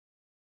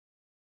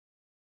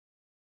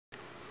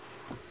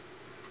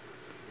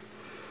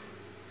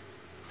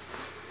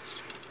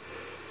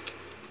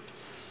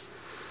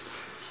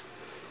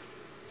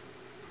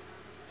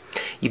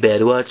You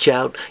better watch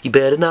out. You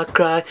better not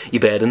cry. You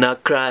better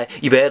not cry.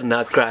 You better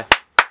not cry.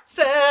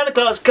 Santa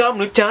Claus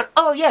coming to town.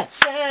 Oh yeah,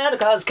 Santa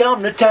Claus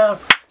coming to town.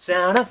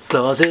 Santa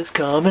Claus is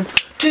coming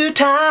to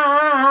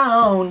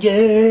town.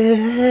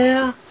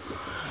 Yeah.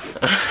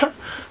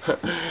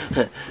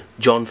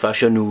 John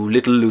Fashanu,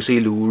 Little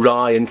Lucy Lou,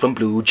 Ryan from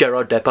Blue,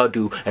 Gerard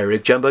Depardieu,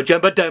 Eric Jemba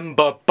Jemba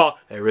Demba Ba,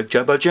 Eric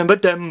Jemba Jemba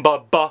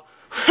Demba Ba.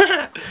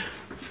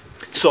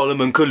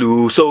 Solomon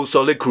Kaloo, So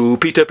Solid Crew,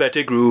 Peter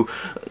Pettigrew.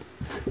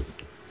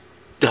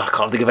 I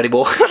can't think of any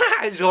more.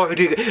 I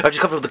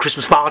just come from the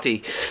Christmas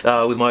party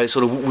with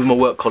my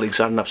work colleagues.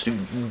 I had an absolute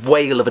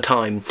whale of a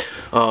time.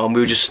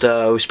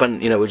 We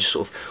spent, you know, we were just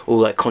sort of all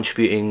like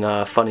contributing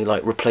funny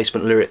like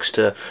replacement lyrics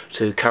to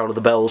Carol of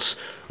the Bells,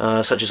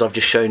 such as I've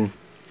just shown.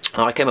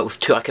 I came up with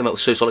two. I came up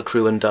with So Solid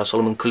Crew and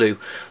Solomon Kaloo,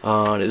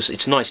 and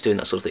it's nice doing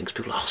that sort of thing because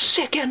people are like, oh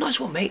sick, yeah, nice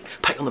one mate,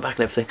 pat you on the back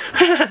and everything.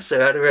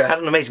 So I had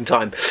an amazing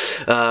time,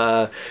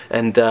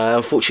 and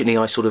unfortunately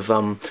I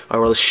I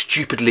rather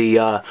stupidly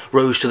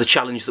rose to the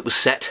challenge that was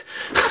set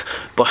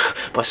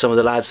by some of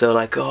the lads. They were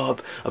like, oh,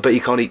 I bet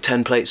you can't eat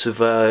 10 plates of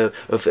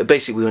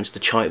basically we went to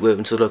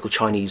the local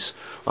Chinese,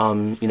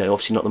 you know,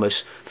 obviously not the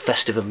most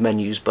festive of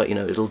menus, but you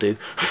know, it'll do.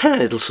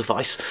 It'll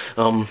suffice.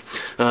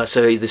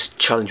 So this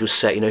challenge was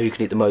set, you know, who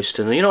can eat the most.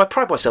 And you know, I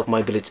pride myself on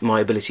my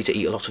ability to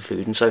eat a lot of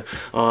food, and so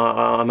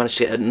I managed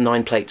to get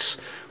 9 plates.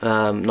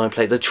 9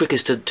 plates. The trick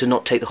is to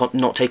not take on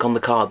the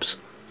carbs,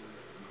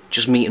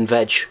 just meat and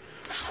veg.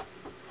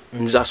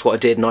 And that's what I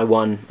did, and I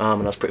won.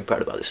 And I was pretty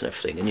proud about this and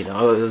everything. And you know,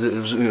 I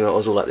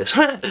was all like this.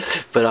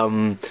 But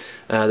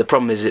the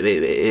problem is,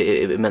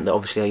 it meant that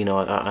obviously, you know,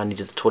 I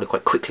needed the toilet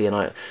quite quickly,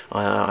 and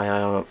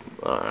I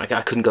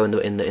couldn't go in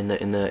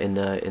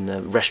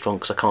the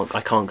restaurant because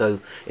I can't go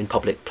in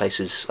public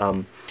places.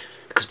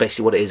 Because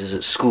basically what it is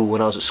at school,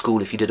 when I was at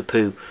school, if you did a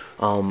poo,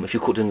 if you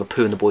were caught doing a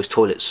poo in the boys'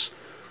 toilets,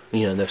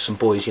 you know, and there's some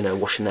boys, you know,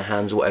 washing their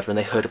hands or whatever, and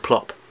they heard a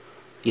plop,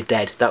 you're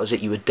dead. That was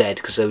it, you were dead,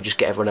 because they would just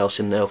get everyone else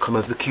in, they'll come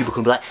over the cubicle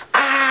and be like,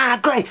 ah,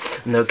 great,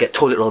 and they'll get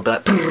toilet roll and be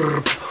like,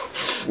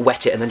 brrr,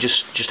 wet it, and then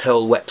just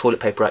hurl wet toilet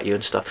paper at you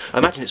and stuff. I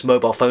imagine it's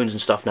mobile phones and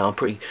stuff now. I'm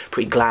pretty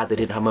glad they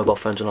didn't have mobile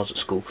phones when I was at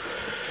school.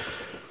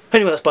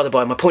 Anyway, that's by the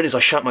by. My point is I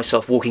shat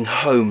myself walking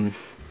home.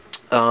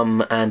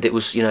 And it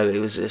was, you know, it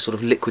was a sort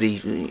of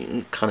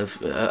liquidy kind of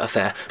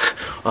affair.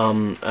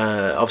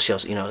 Obviously I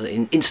was, you know,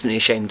 instantly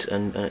ashamed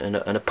and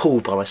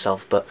appalled by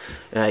myself, but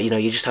you know,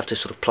 you just have to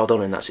sort of plod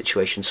on in that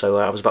situation. So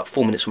I was about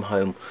 4 minutes from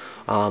home,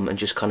 and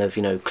just kind of,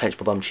 you know, clenched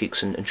my bum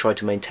cheeks and tried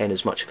to maintain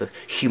as much of a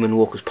human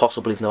walk as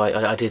possible, even though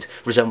I did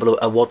resemble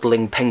a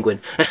waddling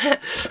penguin.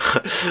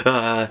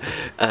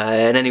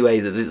 And anyway,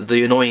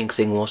 the annoying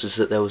thing was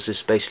that there was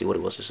this, basically what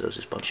it was is there was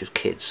this bunch of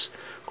kids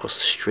across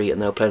the street,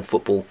 and they were playing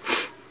football.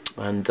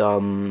 And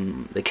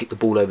they kicked the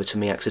ball over to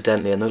me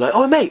accidentally, and they're like,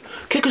 oh mate,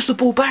 kick us the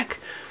ball back.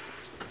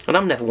 And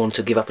I'm never one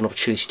to give up an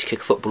opportunity to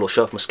kick a football or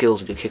show off my skills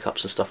and do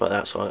kick-ups and stuff like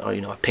that, so I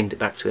you know, I pinged it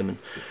back to him and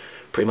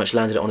pretty much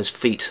landed it on his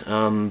feet.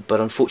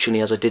 But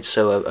unfortunately, as I did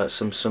so,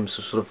 some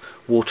sort of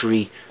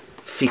watery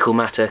fecal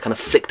matter kind of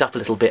flicked up a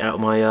little bit out of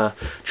my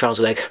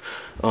trouser leg.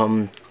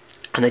 And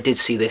they did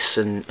see this,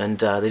 and they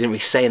didn't really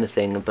say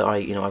anything, but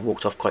I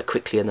walked off quite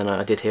quickly, and then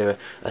I did hear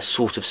a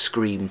sort of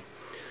scream.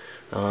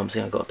 I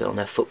think I got a bit on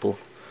their football.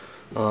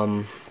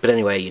 But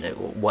anyway, you know,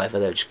 whatever,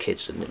 they're just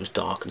kids, and it was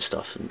dark and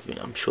stuff, and you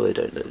know, I'm sure they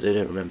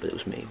don't remember it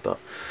was me. But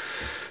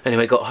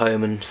anyway, got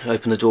home and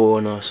opened the door,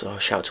 and I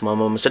shouted to my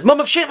mum and said,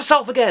 "Mum, I've shit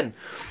myself again!"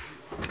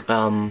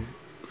 But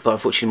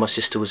unfortunately, my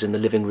sister was in the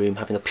living room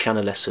having a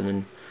piano lesson,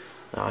 and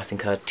I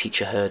think her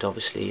teacher heard,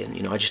 obviously, and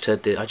you know, I just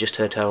heard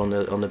her on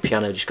the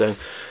piano just going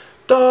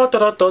da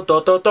da da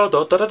da da da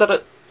da da da da,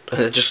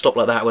 and it just stopped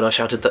like that when I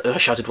shouted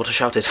what I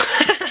shouted.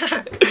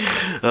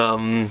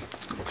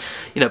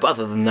 You know, but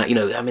other than that, you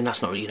know, I mean,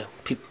 that's not really, you know,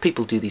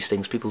 people do these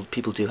things. People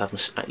do have,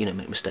 you know,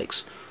 make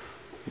mistakes,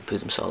 poo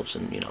themselves,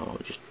 and you know,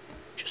 I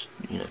just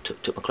you know,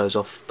 took my clothes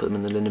off, put them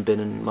in the linen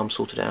bin, and Mum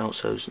sorted it out.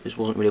 So it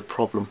wasn't really a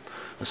problem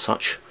as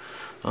such.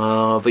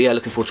 But yeah,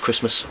 looking forward to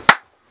Christmas.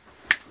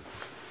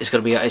 It's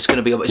gonna be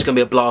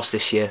a blast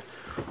this year,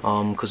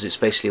 because it's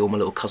basically all my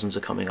little cousins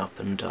are coming up,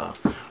 and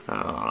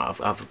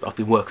I've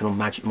been working on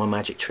my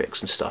magic tricks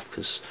and stuff,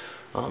 because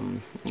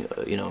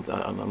you know,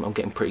 I'm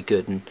getting pretty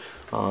good, and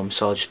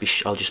so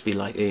I'll just be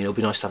like, you know, it'll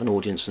be nice to have an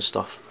audience and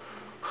stuff.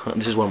 And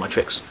this is one of my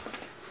tricks.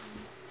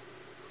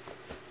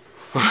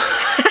 I've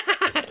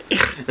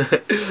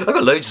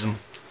got loads of them.